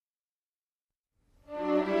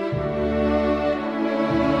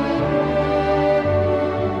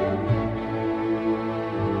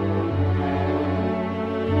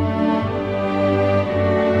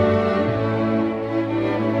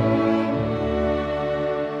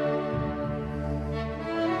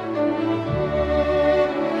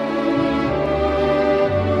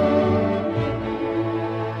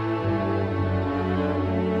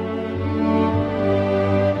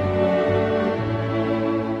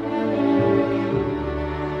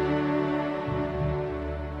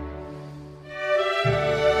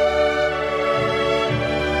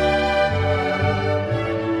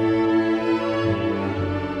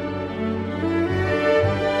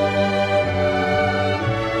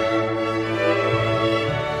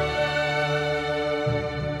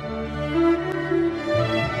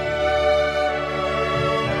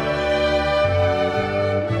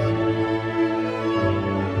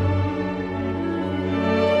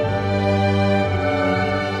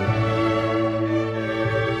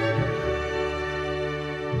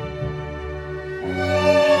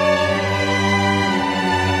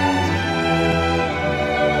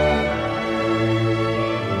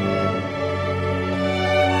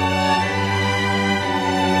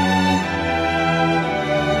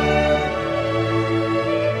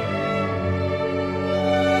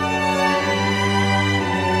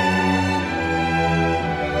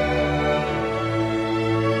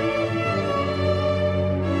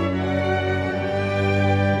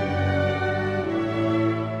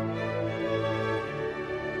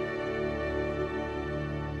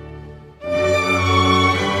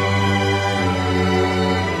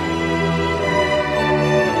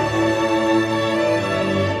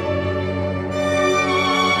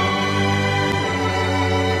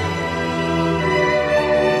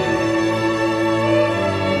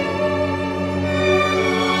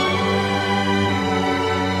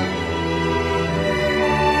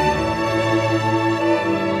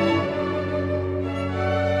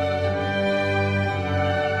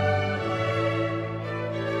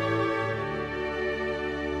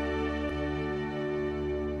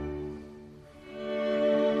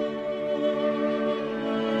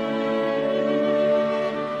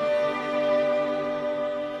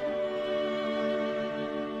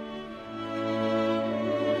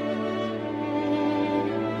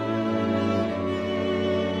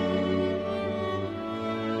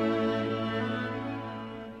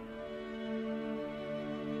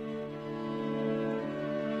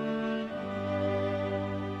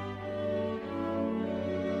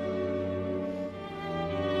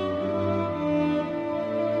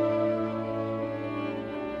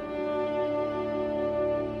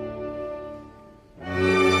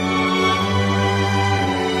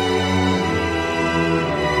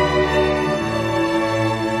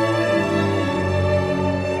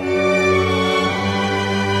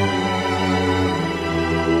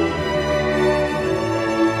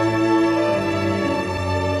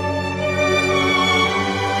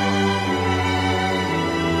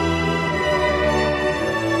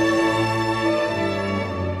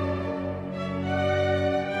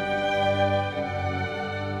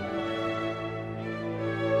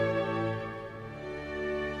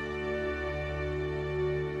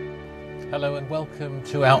Hello and welcome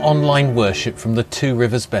to our online worship from the Two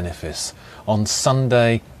Rivers Benefice on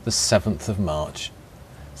Sunday the 7th of March.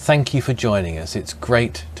 Thank you for joining us. It's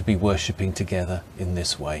great to be worshipping together in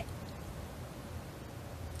this way.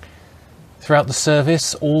 Throughout the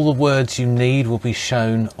service, all the words you need will be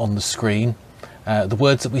shown on the screen. The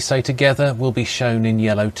words that we say together will be shown in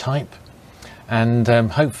yellow type, and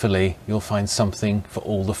hopefully you'll find something for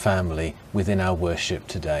all the family within our worship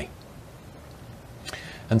today.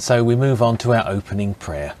 And so we move on to our opening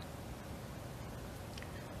prayer.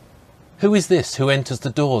 Who is this who enters the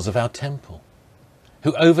doors of our temple,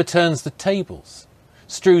 who overturns the tables,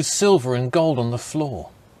 strews silver and gold on the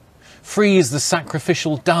floor, frees the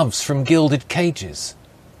sacrificial doves from gilded cages?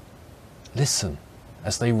 Listen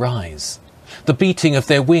as they rise. The beating of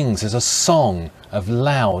their wings is a song of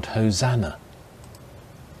loud hosanna.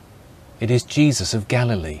 It is Jesus of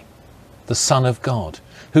Galilee, the Son of God,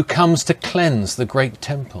 who comes to cleanse the great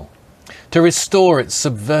temple, to restore its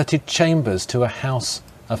subverted chambers to a house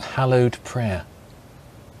of hallowed prayer.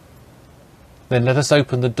 Then let us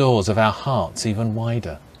open the doors of our hearts even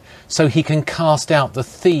wider, so he can cast out the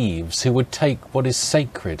thieves who would take what is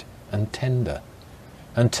sacred and tender,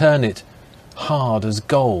 and turn it hard as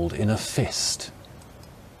gold in a fist.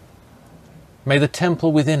 May the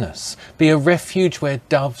temple within us be a refuge where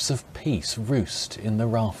doves of peace roost in the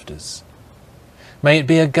rafters. May it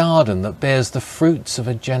be a garden that bears the fruits of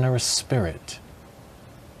a generous spirit.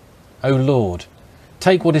 O Lord,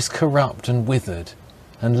 take what is corrupt and withered,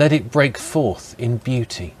 and let it break forth in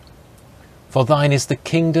beauty. For thine is the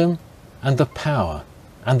kingdom, and the power,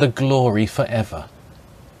 and the glory forever.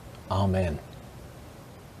 Amen.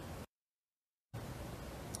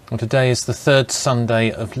 Well, today is the third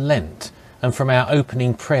Sunday of Lent, and from our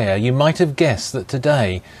opening prayer you might have guessed that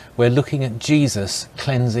today we're looking at Jesus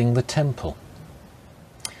cleansing the temple.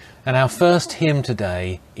 And our first hymn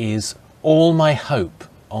today is All My Hope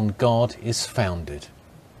on God is Founded.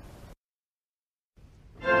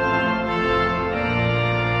 Trust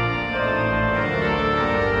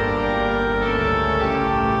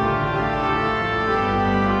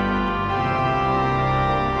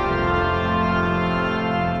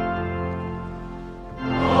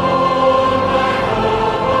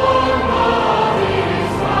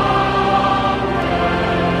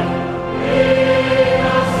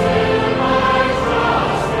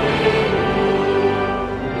in you, be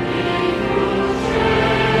true.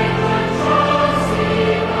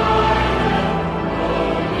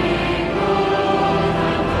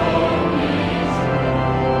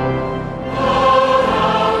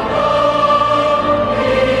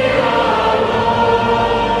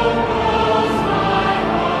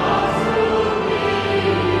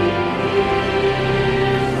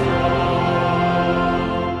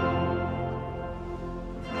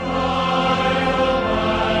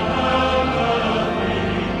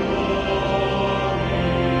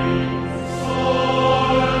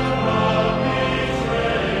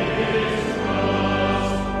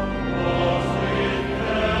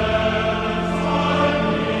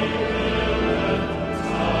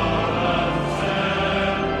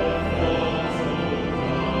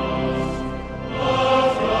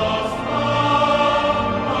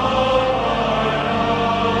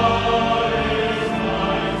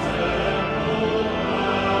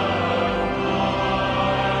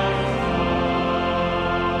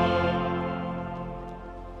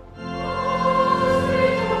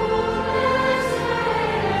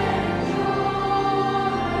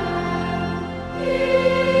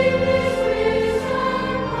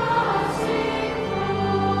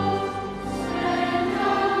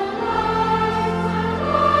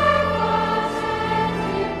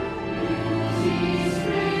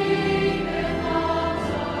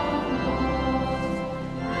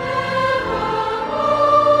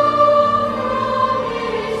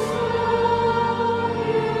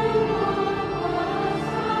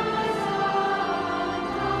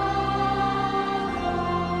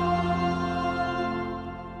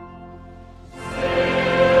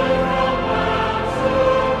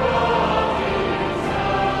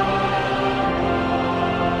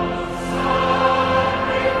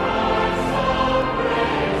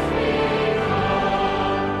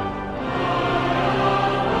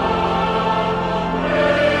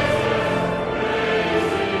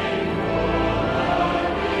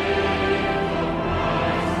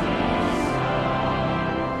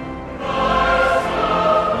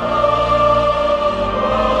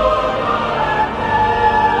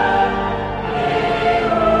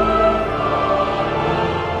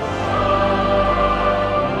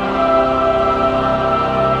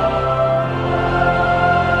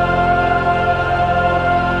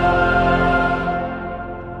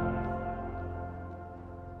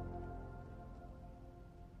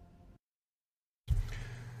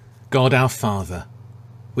 God our Father,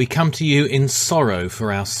 we come to you in sorrow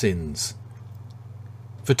for our sins,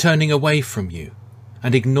 for turning away from you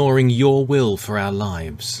and ignoring your will for our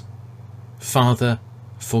lives. Father,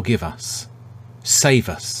 forgive us, save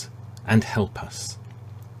us, and help us.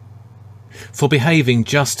 For behaving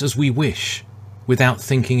just as we wish, without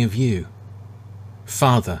thinking of you.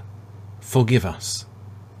 Father, forgive us,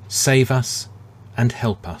 save us, and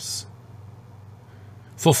help us.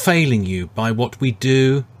 For failing you by what we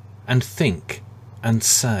do and think and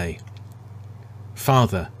say.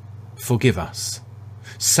 Father, forgive us,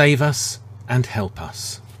 save us, and help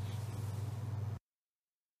us.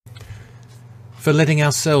 For letting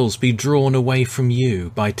ourselves be drawn away from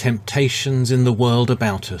you by temptations in the world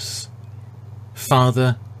about us.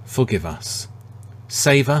 Father, forgive us,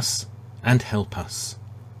 save us, and help us.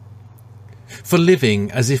 For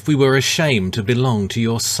living as if we were ashamed to belong to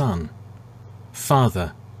your Son.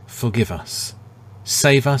 Father, forgive us,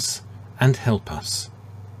 save us, and help us.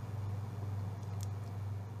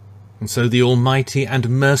 And so the Almighty and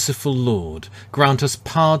merciful Lord grant us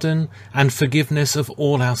pardon and forgiveness of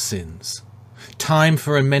all our sins, time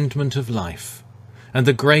for amendment of life, and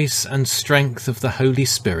the grace and strength of the Holy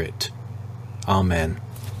Spirit. Amen.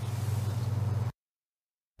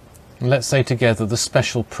 Let's say together the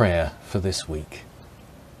special prayer for this week.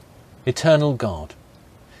 Eternal God,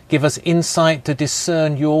 give us insight to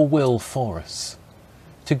discern your will for us,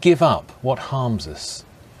 to give up what harms us,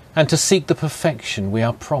 and to seek the perfection we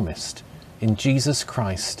are promised in Jesus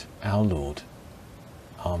Christ our Lord.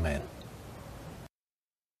 Amen.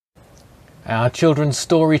 Our children's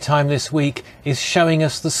story time this week is showing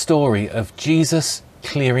us the story of Jesus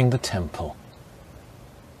clearing the temple.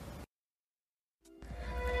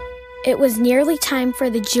 It was nearly time for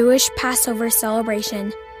the Jewish Passover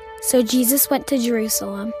celebration, so Jesus went to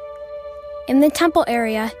Jerusalem. In the temple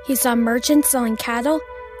area, he saw merchants selling cattle,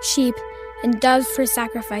 sheep, and doves for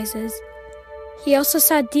sacrifices. He also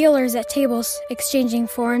saw dealers at tables exchanging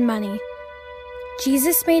foreign money.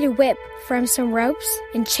 Jesus made a whip from some ropes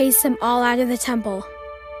and chased them all out of the temple.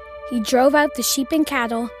 He drove out the sheep and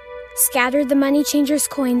cattle, scattered the money changers'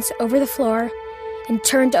 coins over the floor, and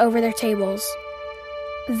turned over their tables.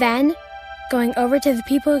 Then, going over to the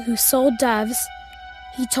people who sold doves,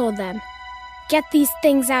 he told them, "Get these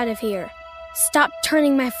things out of here. Stop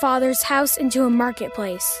turning my Father's house into a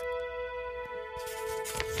marketplace."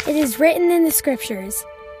 It is written in the scriptures,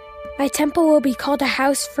 "My temple will be called a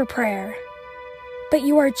house for prayer," but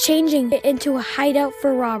you are changing it into a hideout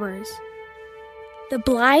for robbers. The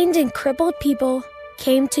blind and crippled people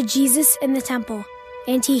came to Jesus in the temple,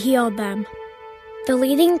 and he healed them. The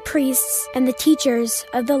leading priests and the teachers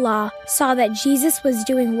of the law saw that Jesus was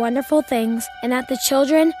doing wonderful things and that the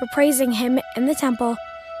children were praising him in the temple,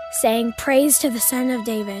 saying, "Praise to the Son of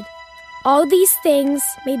David." All these things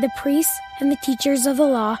made the priests and the teachers of the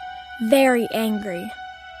law very angry.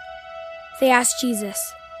 They asked Jesus,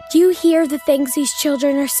 "Do you hear the things these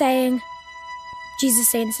children are saying?"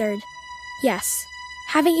 Jesus answered, "Yes.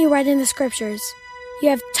 Haven't you read in the scriptures, 'You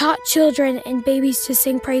have taught children and babies to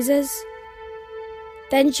sing praises'?"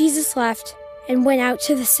 Then Jesus left and went out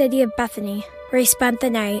to the city of Bethany, where he spent the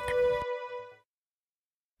night.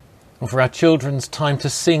 Well, for our children's time to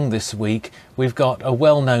sing this week, we've got a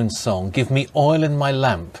well-known song, "Give Me Oil in My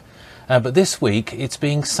Lamp." But this week it's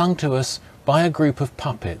being sung to us by a group of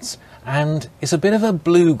puppets, and it's a bit of a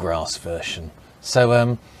bluegrass version.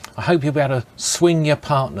 So I hope you'll be able to swing your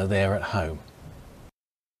partner there at home.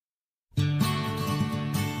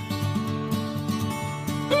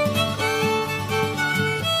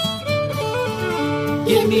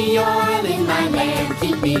 Give me oil in my lamp,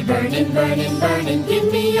 keep me burning, burning, burning.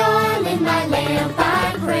 Give me oil in my lamp,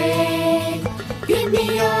 I pray. Give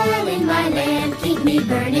me oil in my lamp, keep me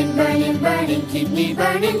burning, burning, burning. Keep me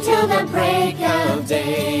burning till the break of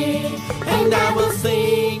day. And I will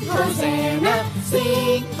sing, Hosanna,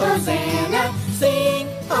 sing, Hosanna, sing,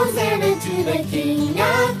 Hosanna to the King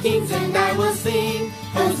of Kings. And I will sing,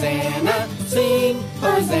 Hosanna, sing,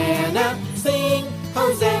 Hosanna, sing,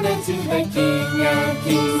 Hosanna to the King of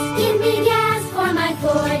Kings. Give me gas for my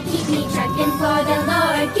Ford, keep me trucking for the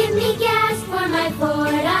Lord. Give me gas for my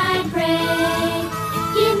Ford, I pray.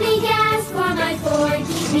 Give me gas for my Ford,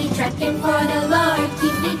 keep me trucking for the Lord.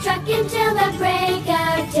 Keep me trucking till the break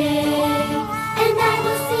of day. And I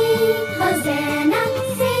will sing, Hosanna,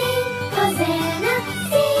 sing, Hosanna,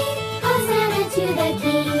 sing, Hosanna to the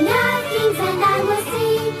King of Kings. And I will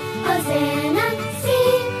sing, Hosanna.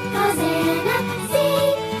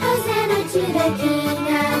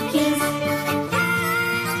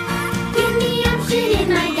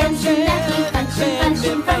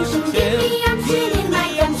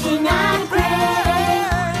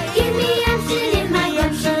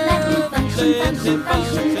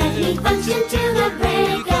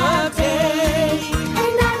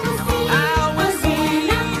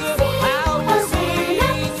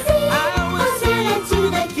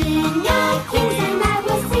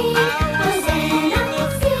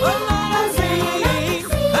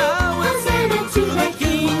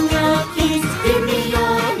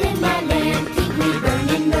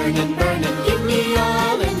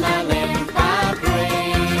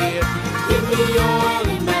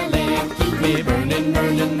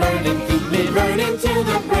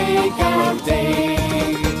 break of day.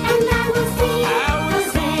 And I will sing,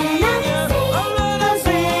 Hosanna,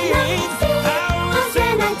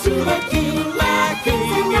 Hosanna to the King of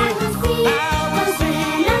Kings. And I will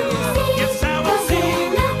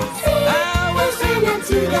sing, Hosanna, Hosanna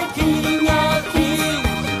to the King of Kings.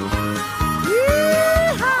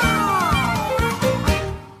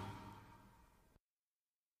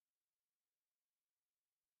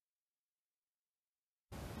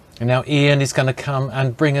 And now Ian is going to come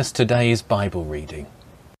and bring us today's Bible reading.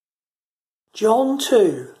 John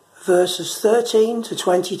 2, verses 13 to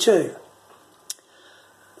 22.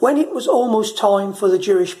 When it was almost time for the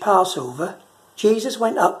Jewish Passover, Jesus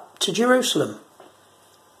went up to Jerusalem.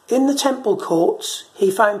 In the temple courts,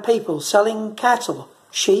 he found people selling cattle,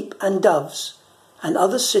 sheep and doves, and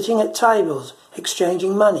others sitting at tables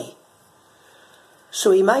exchanging money.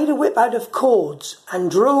 So he made a whip out of cords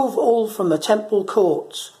and drove all from the temple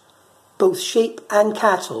courts, both sheep and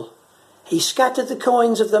cattle. He scattered the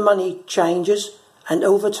coins of the money changers and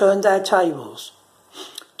overturned their tables.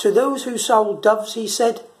 To those who sold doves he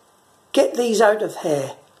said, "Get these out of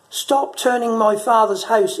here. Stop turning my Father's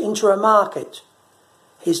house into a market."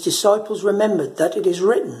 His disciples remembered that it is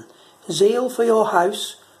written, "Zeal for your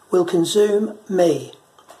house will consume me."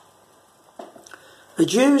 The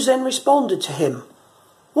Jews then responded to him,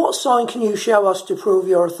 "What sign can you show us to prove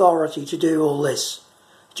your authority to do all this?"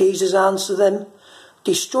 Jesus answered them,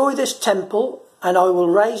 "Destroy this temple, and I will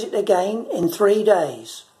raise it again in 3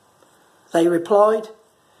 days." They replied,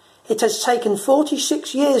 "It has taken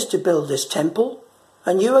 46 years to build this temple,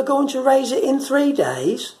 and you are going to raise it in 3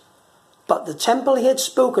 days?" But the temple he had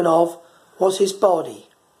spoken of was his body.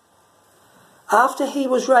 After he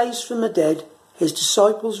was raised from the dead, his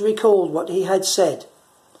disciples recalled what he had said.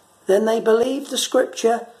 Then they believed the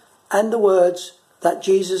scripture and the words that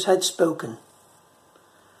Jesus had spoken.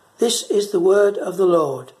 This is the word of the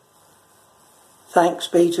Lord. Thanks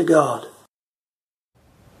be to God.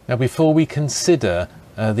 Now, before we consider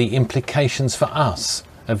the implications for us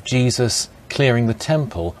of Jesus clearing the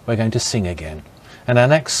temple, we're going to sing again. And our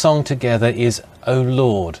next song together is "O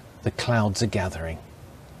Lord, the Clouds Are Gathering."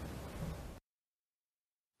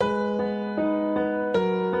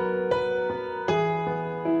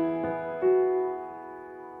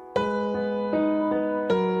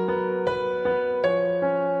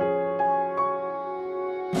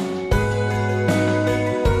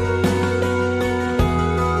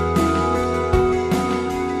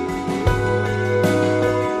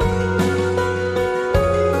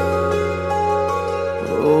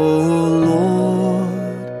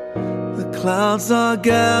 Clouds are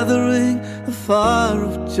gathering, the fire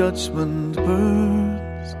of judgment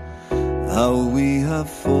burns. How we have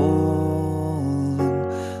fallen,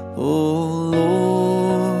 oh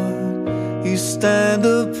Lord. You stand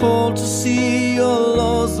appalled to see your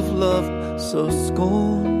laws of love so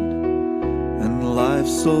scorned, and life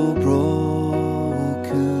so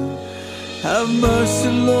broken. Have mercy,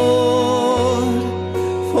 Lord,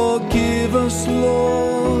 forgive us,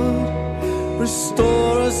 Lord.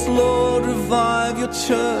 Restore us, Lord, revive your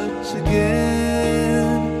church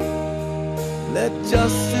again. Let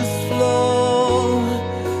justice flow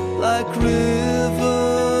like rivers,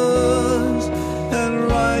 and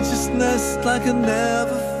righteousness like a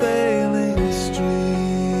never-failing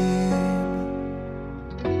stream.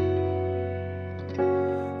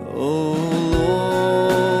 Oh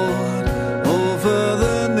Lord, over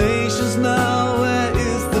the nations now, where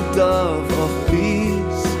is the dove of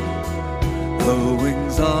peace? Her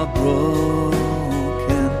wings are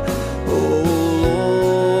broken, oh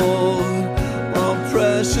Lord. While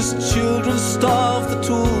precious children starve, the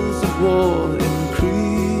tools of war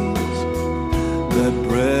increase. Their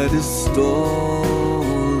bread is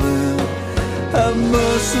stolen. Have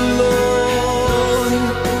mercy, Lord,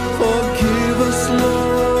 forgive us,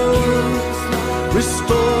 Lord.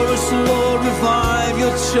 Restore us, Lord, revive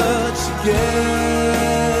your church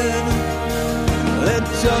again. Let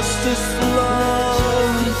justice flow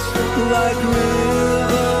like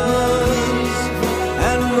rivers,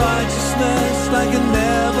 and righteousness like a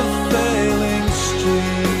never-failing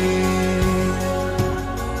stream.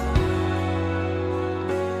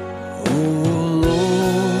 Oh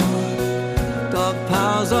Lord, dark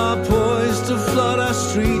powers are poised to flood our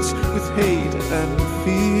streets with hate and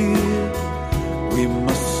fear. We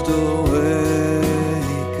must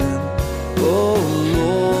awaken, oh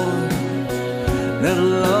Lord. Let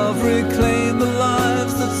love reclaim the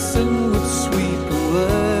lives that sin would sweep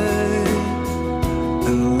away,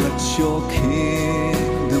 and let your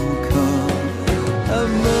kingdom come.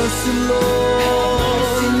 Have mercy,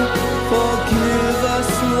 Lord, forgive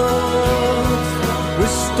us, Lord.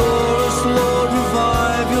 Restore us, Lord,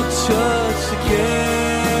 revive your church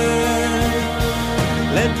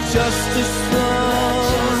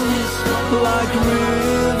like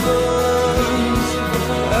rivers,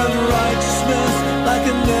 and righteousness like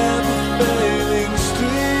a never-failing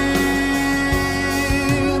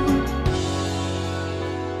stream.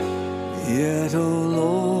 Yet, O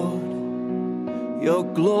Lord, your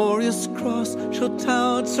glorious cross shall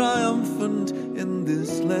tower triumphant in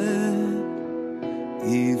this land,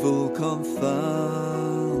 evil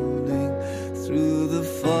confounding through the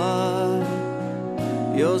fire.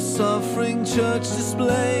 Your suffering church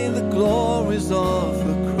display the glories of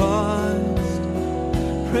the Christ.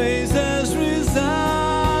 Praises resounding.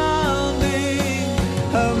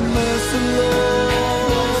 Have mercy, Lord.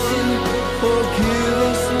 Forgive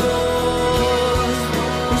us, Lord.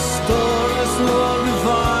 Restore us, Lord.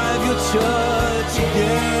 Revive your church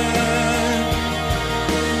again.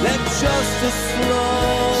 Let justice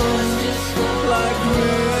flow like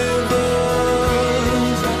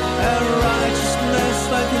rivers, and righteousness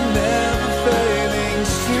like a never-failing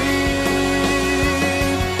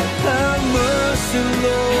stream. Have mercy,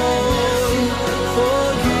 Lord.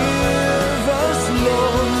 Forgive us,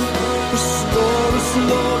 Lord. Restore us,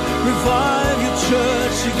 Lord. Revive your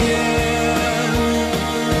church again.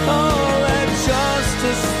 Oh, let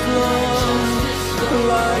justice flow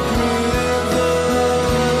like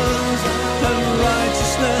rivers, and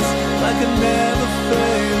righteousness like a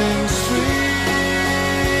never-failing stream.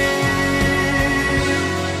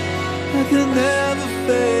 Like a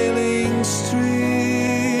never-failing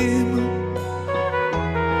stream.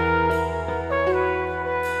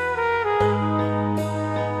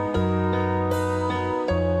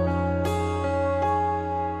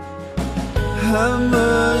 Have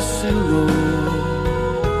mercy, Lord.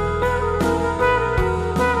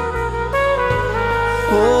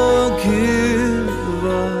 Forgive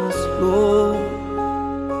us, Lord.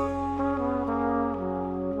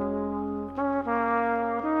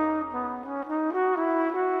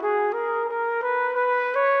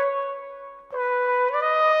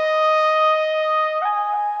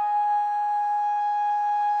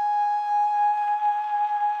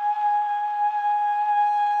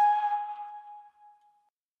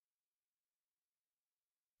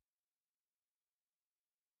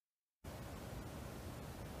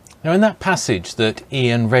 Now, in that passage that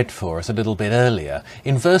Ian read for us a little bit earlier,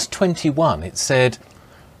 in verse 21 it said,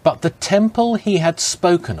 "But the temple he had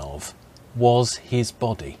spoken of was his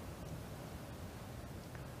body."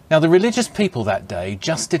 Now, the religious people that day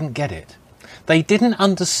just didn't get it. They didn't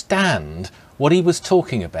understand what he was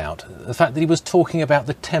talking about, the fact that he was talking about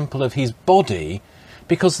the temple of his body,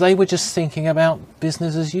 because they were just thinking about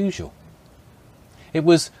business as usual. It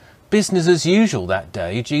was business as usual that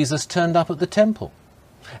day Jesus turned up at the temple.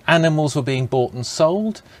 Animals were being bought and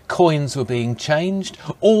sold, coins were being changed,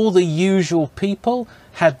 all the usual people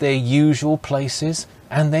had their usual places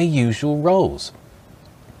and their usual roles.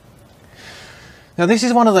 Now, this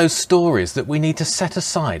is one of those stories that we need to set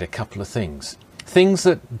aside a couple of things. Things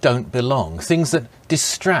that don't belong, things that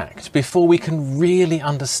distract before we can really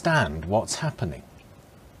understand what's happening.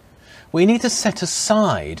 We need to set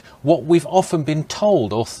aside what we've often been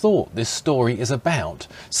told or thought this story is about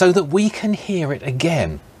so that we can hear it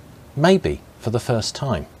again, maybe for the first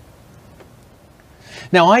time.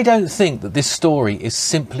 Now, I don't think that this story is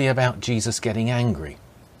simply about Jesus getting angry.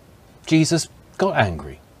 Jesus got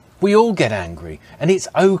angry. We all get angry, and it's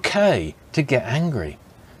okay to get angry.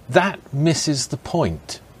 That misses the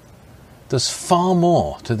point. There's far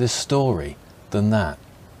more to this story than that.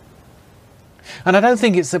 And I don't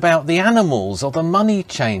think it's about the animals or the money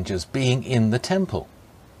changers being in the temple.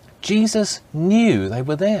 Jesus knew they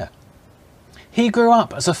were there. He grew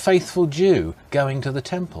up as a faithful Jew going to the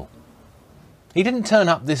temple. He didn't turn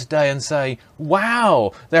up this day and say,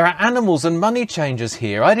 "Wow, there are animals and money changers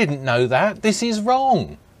here. I didn't know that. This is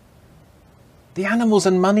wrong." The animals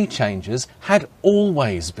and money changers had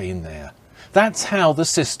always been there. That's how the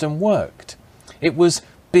system worked. It was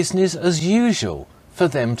business as usual for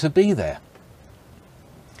them to be there.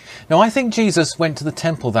 Now, I think Jesus went to the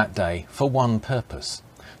temple that day for one purpose: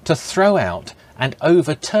 to throw out and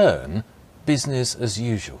overturn business as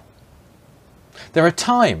usual. There are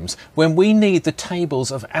times when we need the tables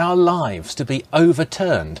of our lives to be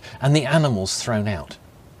overturned and the animals thrown out.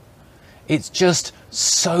 It's just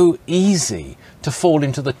so easy to fall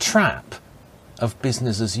into the trap of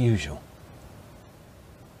business as usual.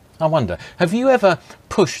 I wonder, have you ever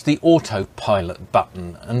pushed the autopilot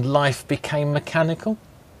button and life became mechanical?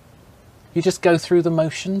 You just go through the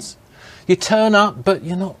motions. You turn up, but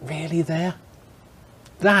you're not really there.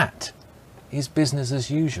 That is business as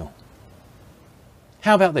usual.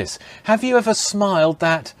 How about this? Have you ever smiled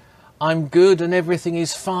that "I'm good and everything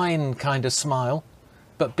is fine" kind of smile,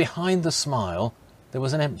 but behind the smile there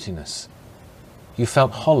was an emptiness? you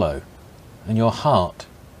felt hollow and your heart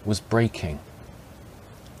was breaking.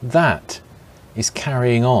 That is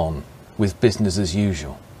carrying on with business as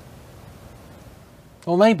usual.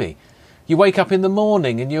 Or maybe you wake up in the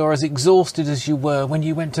morning and you're as exhausted as you were when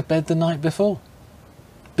you went to bed the night before.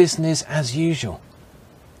 Business as usual.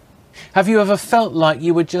 Have you ever felt like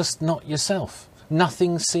you were just not yourself?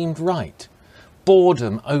 Nothing seemed right.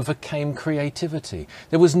 Boredom overcame creativity.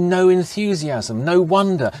 There was no enthusiasm, no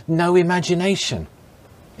wonder, no imagination.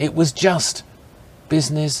 It was just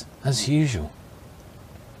business as usual.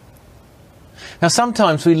 Now,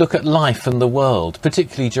 sometimes we look at life and the world,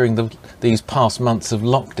 particularly during these past months of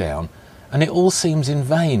lockdown, and it all seems in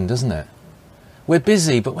vain, doesn't it? We're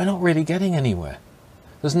busy, but we're not really getting anywhere.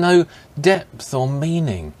 There's no depth or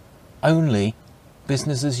meaning, only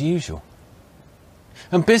business as usual.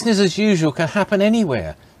 And business as usual can happen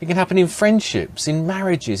anywhere. It can happen in friendships, in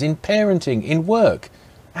marriages, in parenting, in work,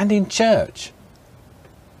 and in church.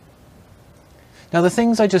 Now, the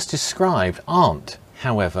things I just described aren't,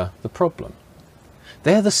 however, the problem.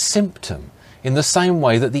 They're the symptom, in the same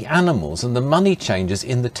way that the animals and the money changers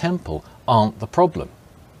in the temple aren't the problem.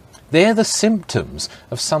 They're the symptoms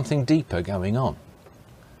of something deeper going on.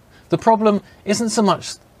 The problem isn't so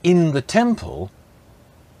much in the temple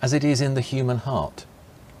as it is in the human heart.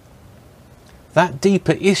 That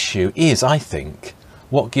deeper issue is, I think,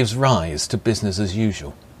 what gives rise to business as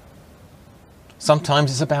usual. Sometimes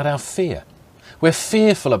it's about our fear. We're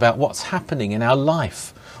fearful about what's happening in our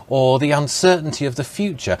life or the uncertainty of the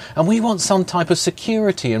future, and we want some type of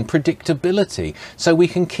security and predictability so we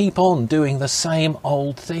can keep on doing the same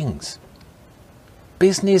old things.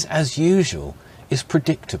 Business as usual is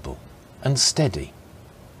predictable and steady,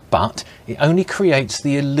 but it only creates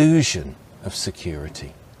the illusion of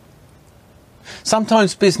security.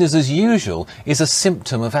 Sometimes business as usual is a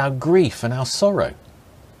symptom of our grief and our sorrow.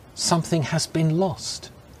 Something has been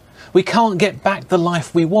lost. We can't get back the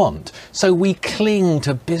life we want, so we cling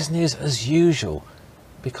to business as usual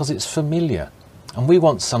because it's familiar and we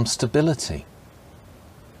want some stability.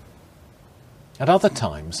 At other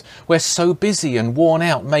times, we're so busy and worn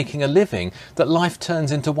out making a living that life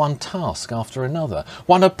turns into one task after another,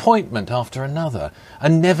 one appointment after another, a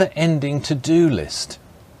never-ending to-do list,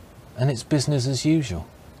 and it's business as usual.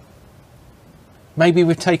 Maybe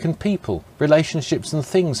we've taken people, relationships and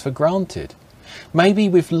things for granted. Maybe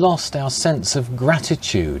we've lost our sense of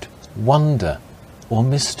gratitude, wonder, or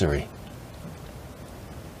mystery.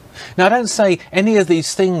 Now, I don't say any of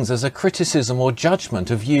these things as a criticism or judgment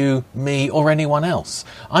of you, me, or anyone else.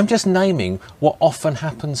 I'm just naming what often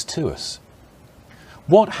happens to us.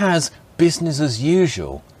 What has business as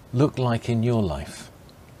usual look like in your life?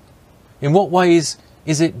 In what ways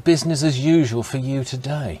is it business as usual for you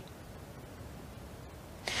today?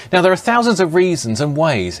 Now, there are thousands of reasons and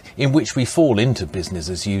ways in which we fall into business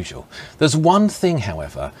as usual. There's one thing,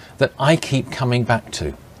 however, that I keep coming back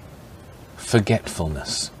to: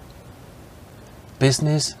 forgetfulness.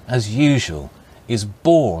 Business as usual is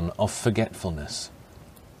born of forgetfulness.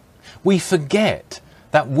 We forget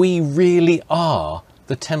that we really are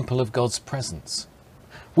the temple of God's presence.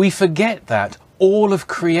 We forget that all of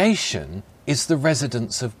creation is the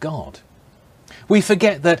residence of God. We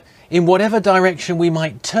forget that in whatever direction we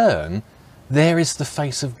might turn, there is the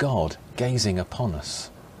face of God gazing upon us.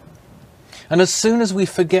 And as soon as we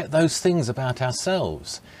forget those things about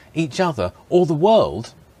ourselves, each other, or the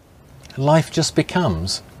world, life just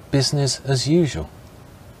becomes business as usual.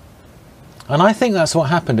 And I think that's what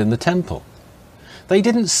happened in the temple. They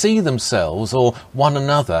didn't see themselves or one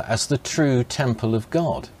another as the true temple of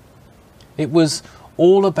God. It was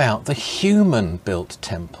all about the human-built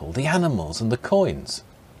temple, the animals and the coins.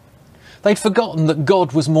 They'd forgotten that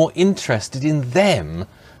God was more interested in them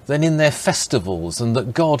than in their festivals, and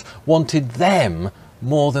that God wanted them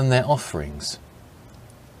more than their offerings.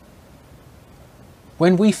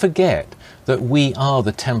 When we forget that we are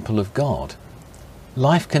the temple of God,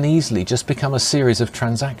 life can easily just become a series of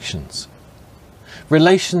transactions.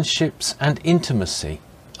 Relationships and intimacy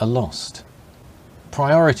are lost.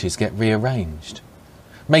 Priorities get rearranged.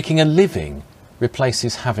 Making a living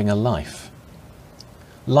replaces having a life.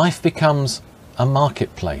 Life becomes a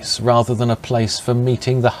marketplace rather than a place for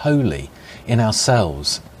meeting the holy in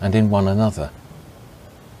ourselves and in one another.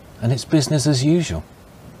 And it's business as usual.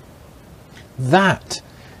 That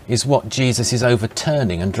is what Jesus is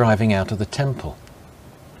overturning and driving out of the temple.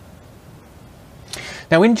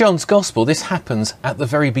 Now, in John's Gospel, this happens at the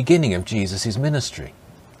very beginning of Jesus' ministry.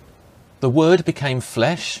 The Word became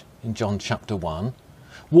flesh in John chapter 1.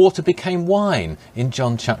 Water became wine in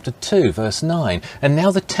John chapter 2, verse 9. And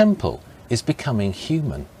now the temple is becoming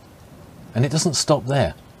human. And it doesn't stop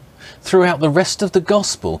there. Throughout the rest of the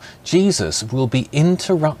gospel, Jesus will be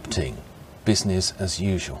interrupting business as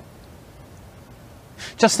usual.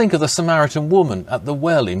 Just think of the Samaritan woman at the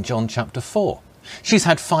well in John chapter 4. She's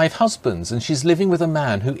had 5 husbands and she's living with a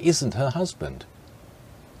man who isn't her husband.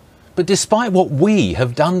 But despite what we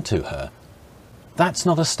have done to her, that's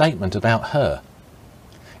not a statement about her.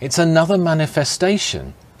 It's another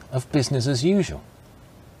manifestation of business as usual.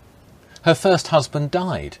 Her first husband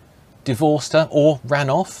died, divorced her, or ran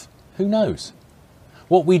off. Who knows?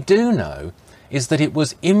 What we do know is that it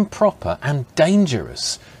was improper and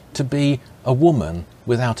dangerous to be a woman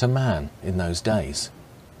without a man in those days.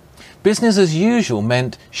 Business as usual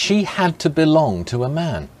meant she had to belong to a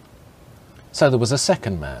man. So there was a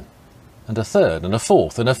second man, and a third, and a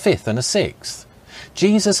fourth, and a fifth, and a sixth.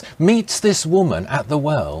 Jesus meets this woman at the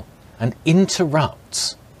well and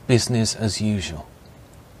interrupts business as usual.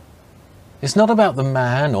 It's not about the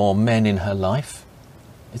man or men in her life.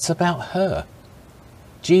 It's about her.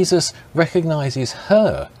 Jesus recognizes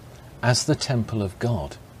her as the temple of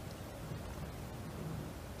God.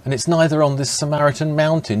 And it's neither on this Samaritan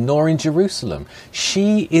mountain nor in Jerusalem.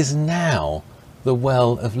 She is now the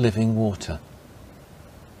well of living water.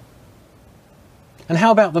 And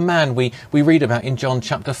how about the man we read about in John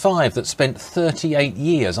chapter 5 that spent 38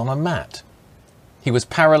 years on a mat? He was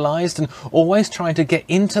paralysed and always trying to get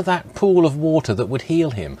into that pool of water that would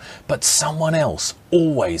heal him, but someone else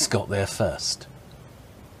always got there first.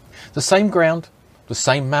 The same ground, the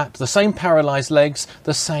same mat, the same paralysed legs,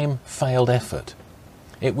 the same failed effort.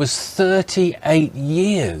 It was 38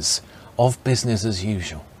 years of business as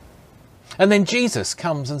usual. And then Jesus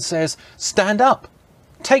comes and says, "Stand up,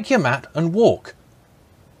 take your mat and walk."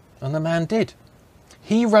 And the man did.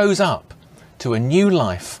 He rose up to a new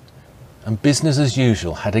life, and business as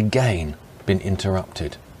usual had again been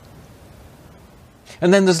interrupted.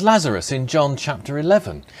 And then there's Lazarus in John chapter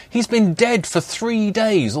 11. He's been dead for 3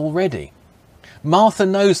 days already. Martha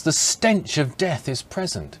knows the stench of death is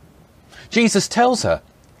present. Jesus tells her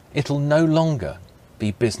it'll no longer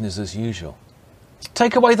be business as usual.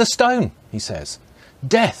 "Take away the stone," he says.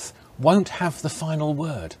 "Death won't have the final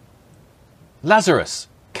word. Lazarus,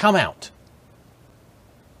 come out."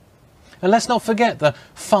 And let's not forget the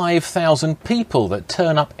 5,000 people that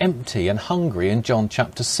turn up empty and hungry in John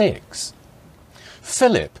chapter 6.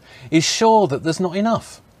 Philip is sure that there's not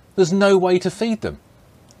enough. There's no way to feed them.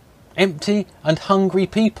 Empty and hungry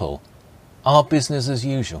people are business as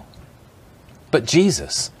usual. But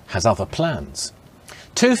Jesus has other plans.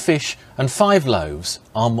 2 fish and 5 loaves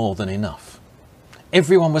are more than enough.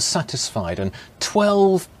 Everyone was satisfied and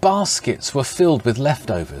 12 baskets were filled with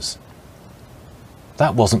leftovers.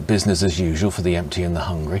 That wasn't business as usual for the empty and the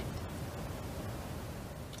hungry.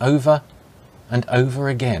 Over and over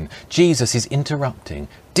again, Jesus is interrupting,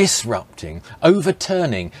 disrupting,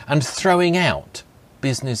 overturning and throwing out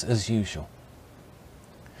business as usual.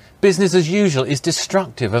 Business as usual is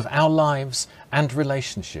destructive of our lives and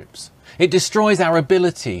relationships. It destroys our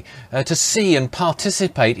ability to see and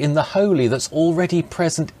participate in the holy that's already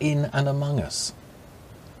present in and among us.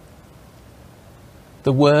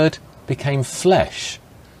 The Word became flesh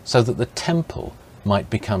so that the temple might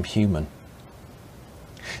become human.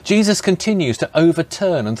 Jesus continues to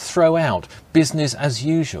overturn and throw out business as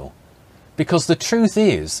usual because the truth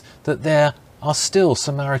is that there are still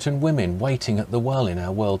Samaritan women waiting at the well in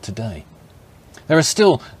our world today. There are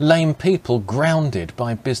still lame people grounded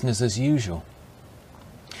by business as usual.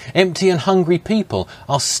 Empty and hungry people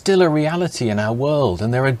are still a reality in our world,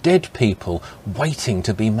 and there are dead people waiting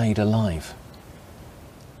to be made alive.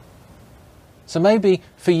 So maybe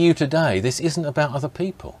for you today, this isn't about other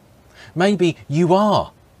people. Maybe you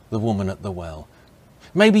are the woman at the well.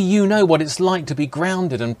 Maybe you know what it's like to be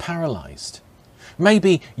grounded and paralysed.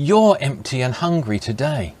 Maybe you're empty and hungry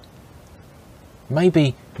today.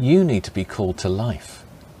 Maybe you need to be called to life.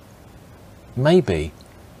 Maybe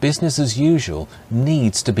business as usual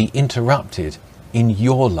needs to be interrupted in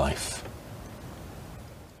your life.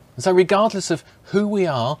 And so regardless of who we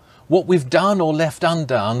are, what we've done or left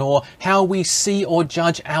undone, or how we see or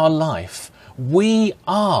judge our life, we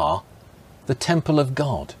are the temple of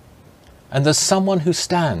God. And there's someone who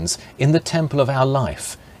stands in the temple of our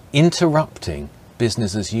life, interrupting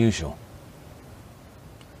business as usual.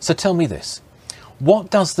 So tell me this, what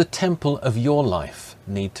does the temple of your life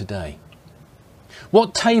need today?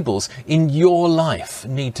 What tables in your life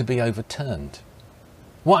need to be overturned?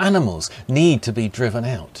 What animals need to be driven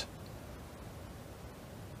out?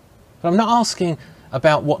 But I'm not asking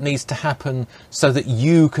about what needs to happen so that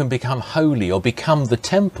you can become holy or become the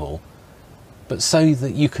temple, but so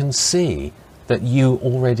that you can see that you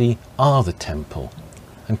already are the temple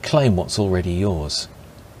and claim what's already yours.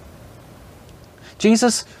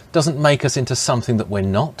 Jesus doesn't make us into something that we're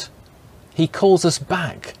not. He calls us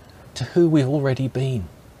back to who we've already been.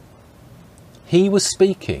 He was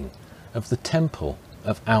speaking of the temple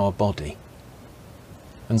of our body.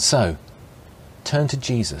 And so, turn to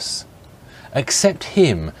Jesus. Accept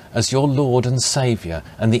him as your Lord and Saviour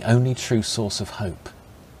and the only true source of hope.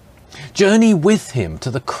 Journey with him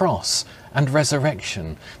to the cross and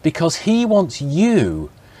resurrection, because he wants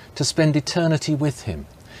you to spend eternity with him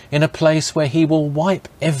in a place where he will wipe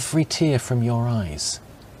every tear from your eyes.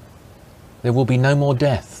 There will be no more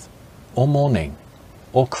death or mourning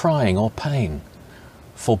or crying or pain,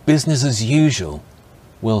 for business as usual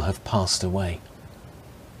will have passed away.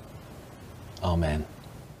 Amen.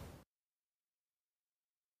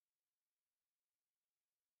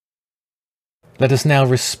 Let us now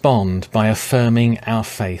respond by affirming our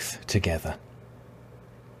faith together.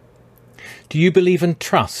 Do you believe and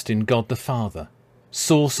trust in God the Father,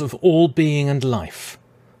 source of all being and life,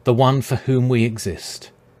 the one for whom we exist?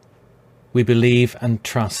 We believe and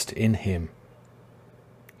trust in him.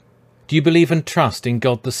 Do you believe and trust in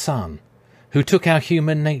God the Son, who took our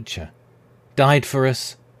human nature, died for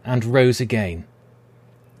us and rose again?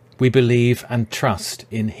 We believe and trust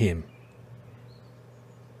in him.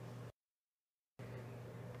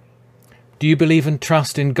 Do you believe and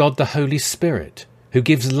trust in God the Holy Spirit, who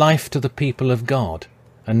gives life to the people of God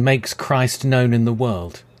and makes Christ known in the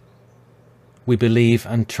world? We believe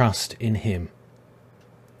and trust in him.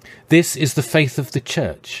 This is the faith of the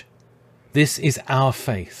Church. This is our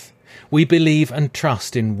faith. We believe and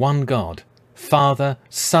trust in one God, Father,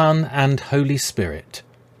 Son, and Holy Spirit.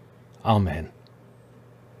 Amen.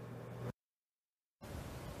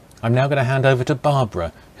 I'm now going to hand over to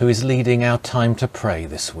Barbara, who is leading our time to pray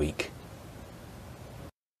this week.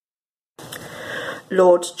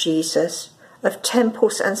 Lord Jesus, of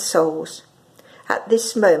temples and souls, at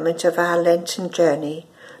this moment of our Lenten journey,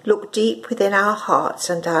 look deep within our hearts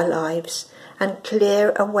and our lives and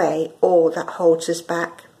clear away all that holds us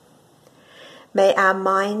back. May our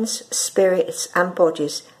minds, spirits and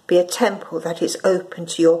bodies be a temple that is open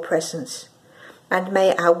to your presence, and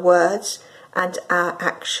may our words and our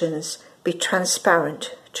actions be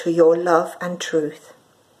transparent to your love and truth.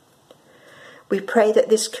 We pray that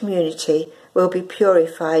this community will be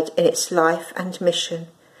purified in its life and mission,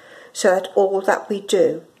 so that all that we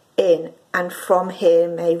do in and from here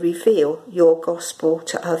may reveal your gospel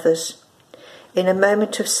to others. In a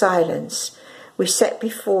moment of silence, we set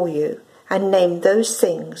before you and name those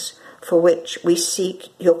things for which we seek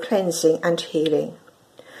your cleansing and healing,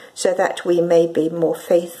 so that we may be more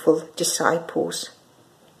faithful disciples.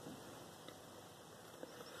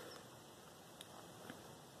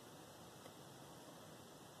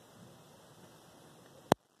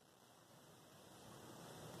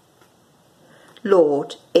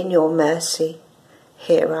 Lord, in your mercy,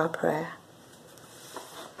 hear our prayer.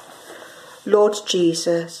 Lord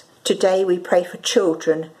Jesus, today we pray for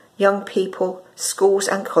children, young people, schools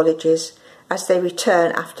and colleges as they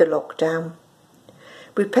return after lockdown.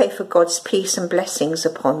 We pray for God's peace and blessings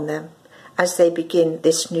upon them as they begin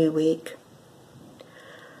this new week.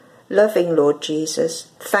 Loving Lord Jesus,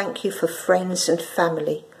 thank you for friends and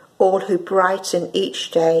family, all who brighten each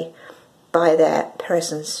day by their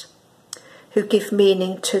presence, who give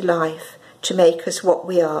meaning to life to make us what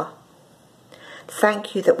we are.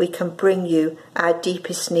 Thank you that we can bring you our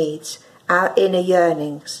deepest needs, our inner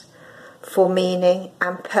yearnings for meaning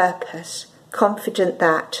and purpose, confident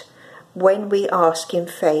that when we ask in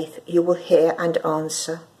faith, you will hear and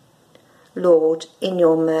answer. Lord, in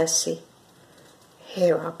your mercy,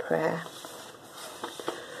 hear our prayer.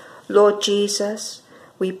 Lord Jesus,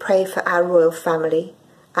 we pray for our royal family,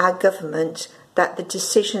 our government, that the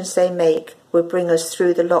decisions they make will bring us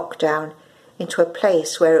through the lockdown into a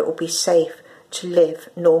place where it will be safe to live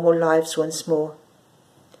normal lives once more.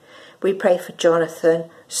 We pray for Jonathan,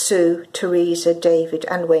 Sue, Teresa, David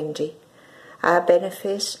and Wendy, our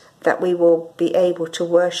benefits, that we will be able to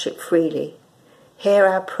worship freely. Hear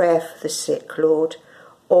our prayer for the sick, Lord,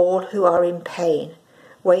 all who are in pain,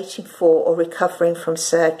 waiting for or recovering from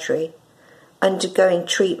surgery, undergoing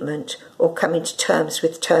treatment or coming to terms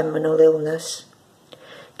with terminal illness.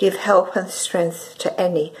 Give help and strength to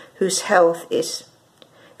any whose health is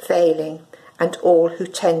failing and all who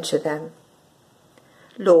tend to them.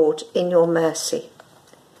 Lord, in your mercy,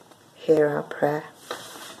 hear our prayer.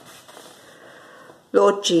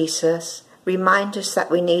 Lord Jesus, remind us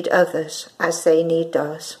that we need others as they need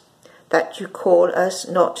us, that you call us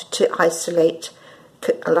not to isolated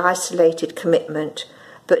commitment,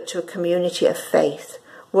 but to a community of faith,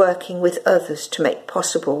 working with others to make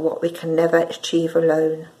possible what we can never achieve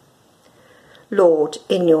alone. Lord,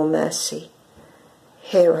 in your mercy,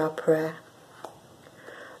 hear our prayer.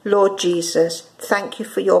 Lord Jesus, thank you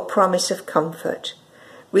for your promise of comfort.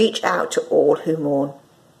 Reach out to all who mourn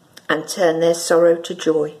and turn their sorrow to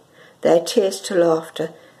joy, their tears to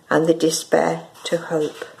laughter, and the despair to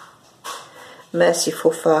hope.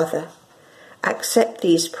 Merciful Father, accept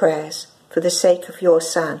these prayers for the sake of your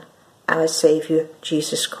Son, our Saviour,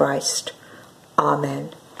 Jesus Christ. Amen.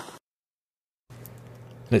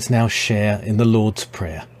 Let's now share in the Lord's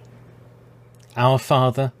Prayer. Our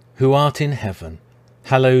Father, who art in heaven,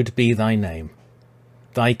 hallowed be thy name.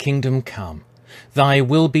 Thy kingdom come, thy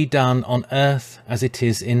will be done on earth as it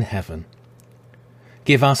is in heaven.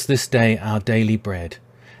 Give us this day our daily bread,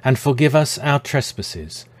 and forgive us our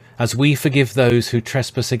trespasses, as we forgive those who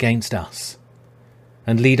trespass against us.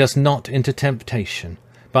 And lead us not into temptation,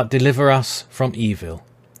 but deliver us from evil.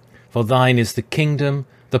 For thine is the kingdom,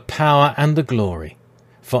 the power, and the glory,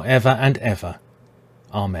 for ever and ever.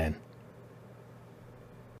 Amen.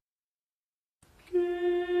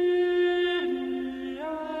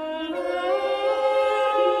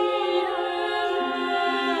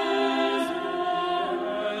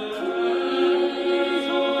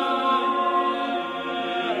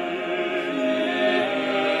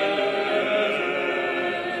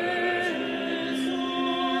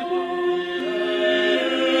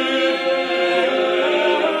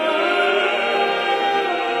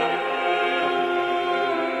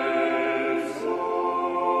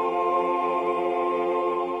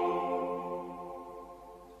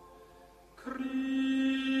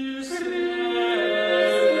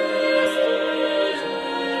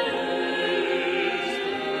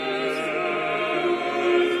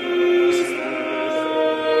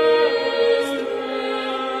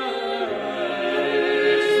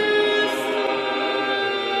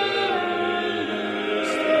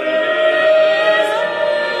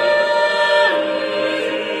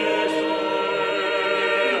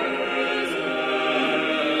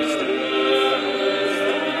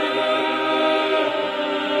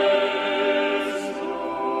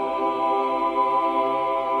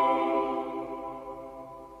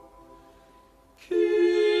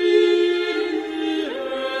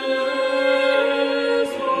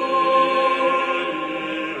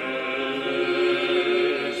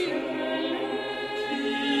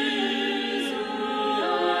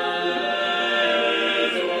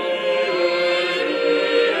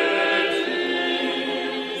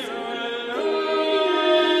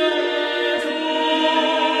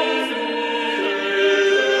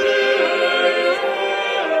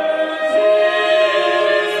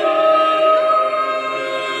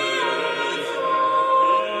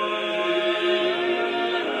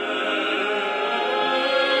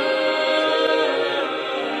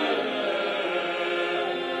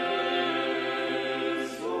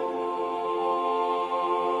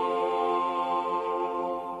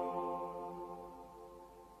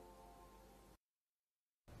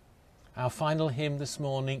 Our final hymn this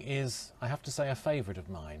morning is, I have to say, a favourite of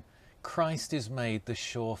mine. Christ is made the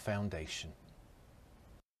sure foundation.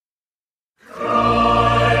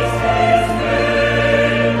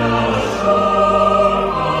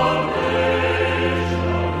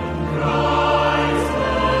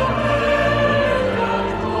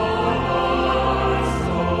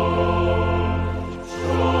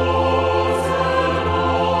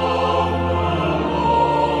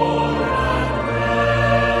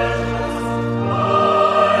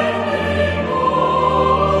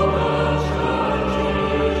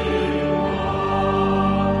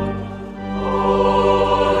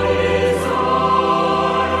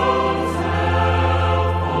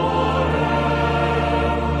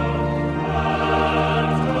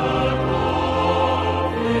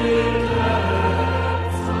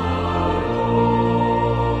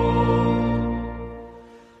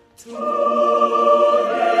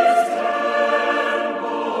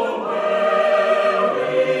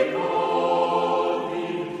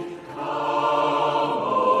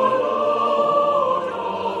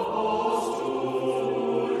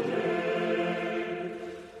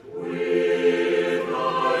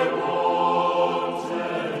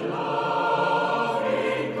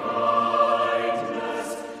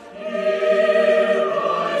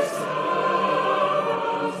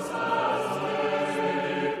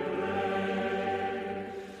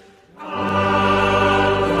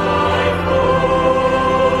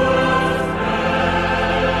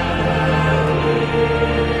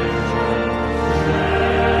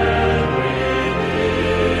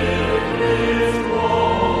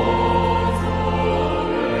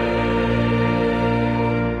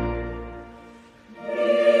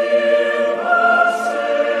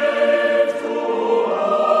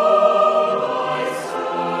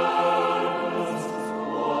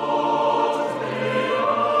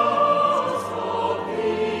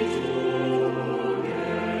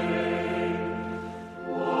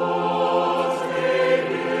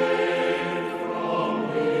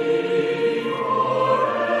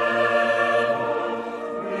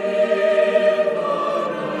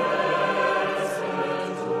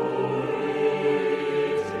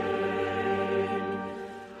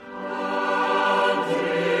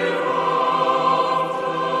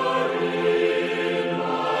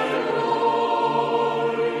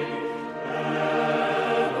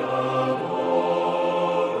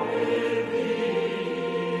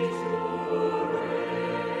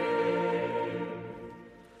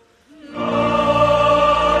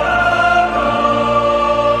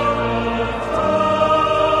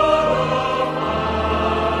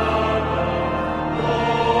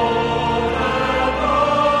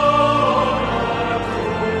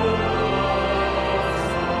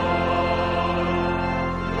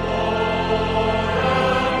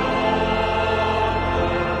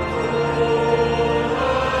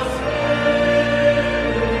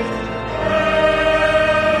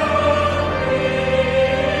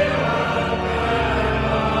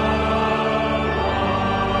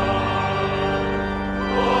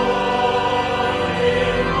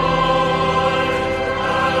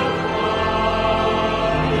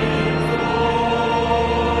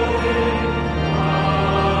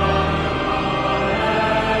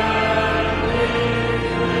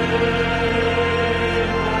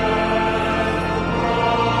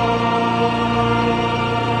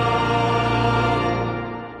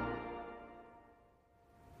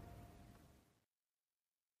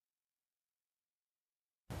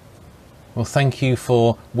 Well, thank you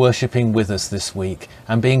for worshipping with us this week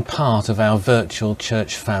and being part of our virtual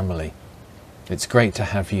church family. It's great to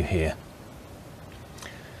have you here.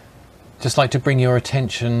 Just like to bring your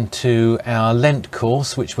attention to our Lent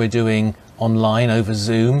course, which we're doing online over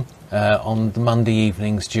Zoom on the Monday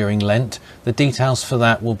evenings during Lent. The details for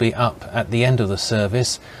that will be up at the end of the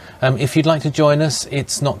service. If you'd like to join us,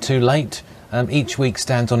 it's not too late. Each week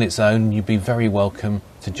stands on its own. You'd be very welcome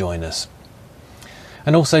to join us.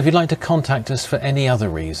 And also, if you'd like to contact us for any other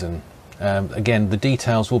reason, again, the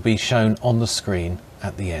details will be shown on the screen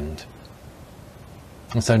at the end.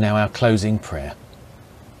 And so now our closing prayer.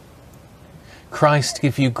 Christ,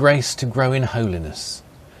 give you grace to grow in holiness,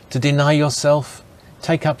 to deny yourself,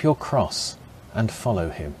 take up your cross and follow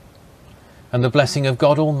him. And the blessing of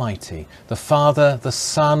God Almighty, the Father, the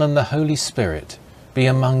Son and the Holy Spirit be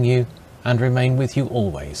among you and remain with you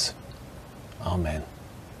always. Amen.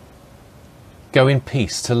 Go in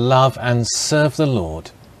peace to love and serve the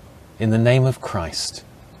Lord. In the name of Christ.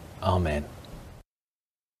 Amen.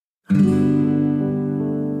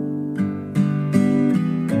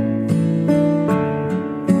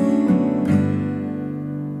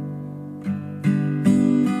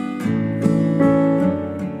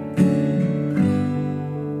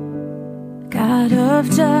 God of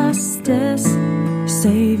justice,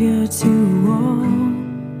 Savior to all,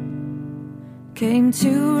 came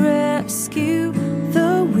to rescue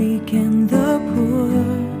the weak and the poor,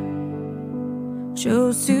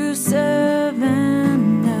 chose to serve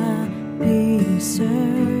and not be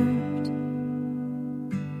served.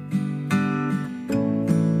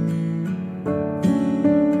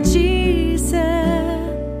 Jesus,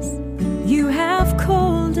 you have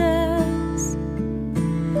called us.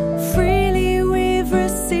 Freely we've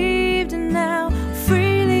received, and now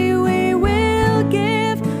freely we will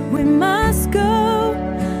give. We must go,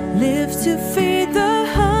 live to feed the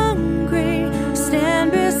hungry,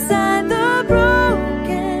 stand beside the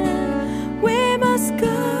broken. We must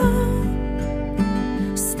go,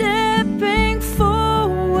 stepping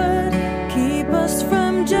forward, keep us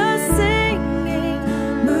from just singing,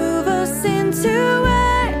 move us into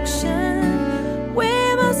action.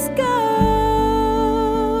 We must go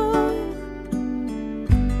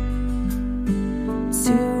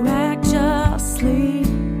to act justly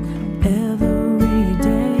every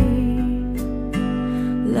day,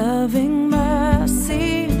 loving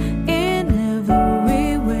mercy in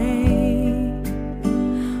every way,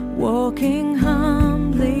 walking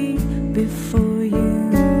humbly before you,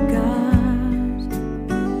 God.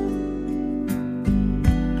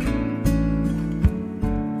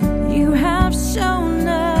 You have shown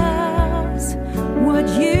us what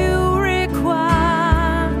you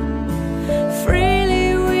require.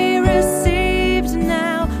 Freely we received,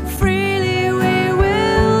 now freely we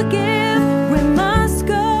will give. We must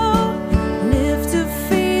go, live to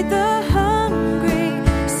feed the hungry,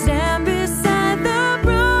 stand beside the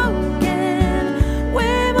broken.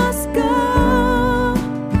 We must go,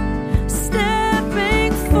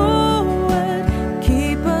 stepping forward,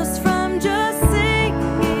 keep us from just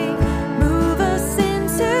singing, move us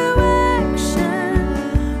into action.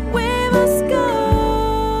 We must go.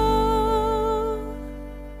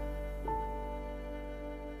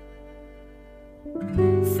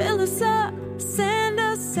 Fill us up, send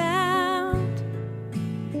us out.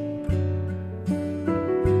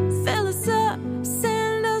 Fill us up,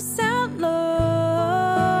 send us out, Lord.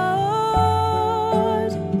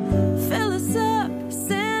 Fill us up,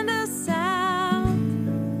 send us out.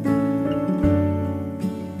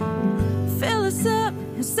 Fill us up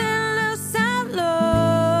and send us out, Lord.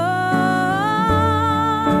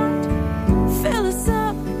 Fill us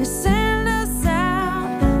up and send us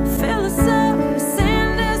out. Fill us up and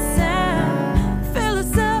send us out.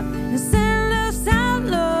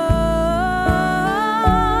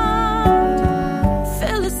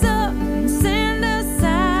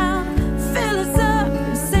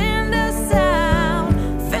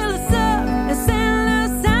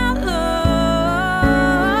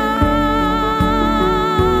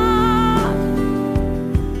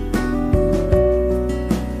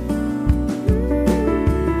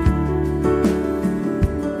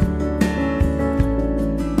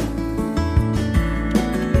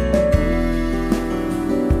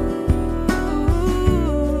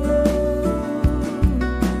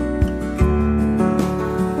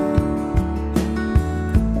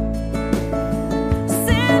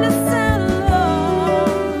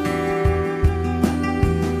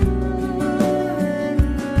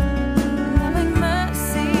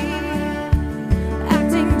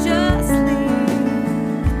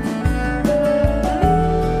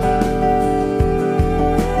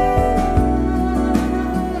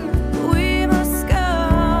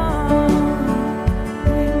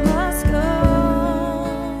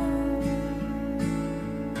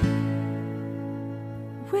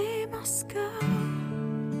 we must go.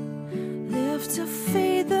 Live to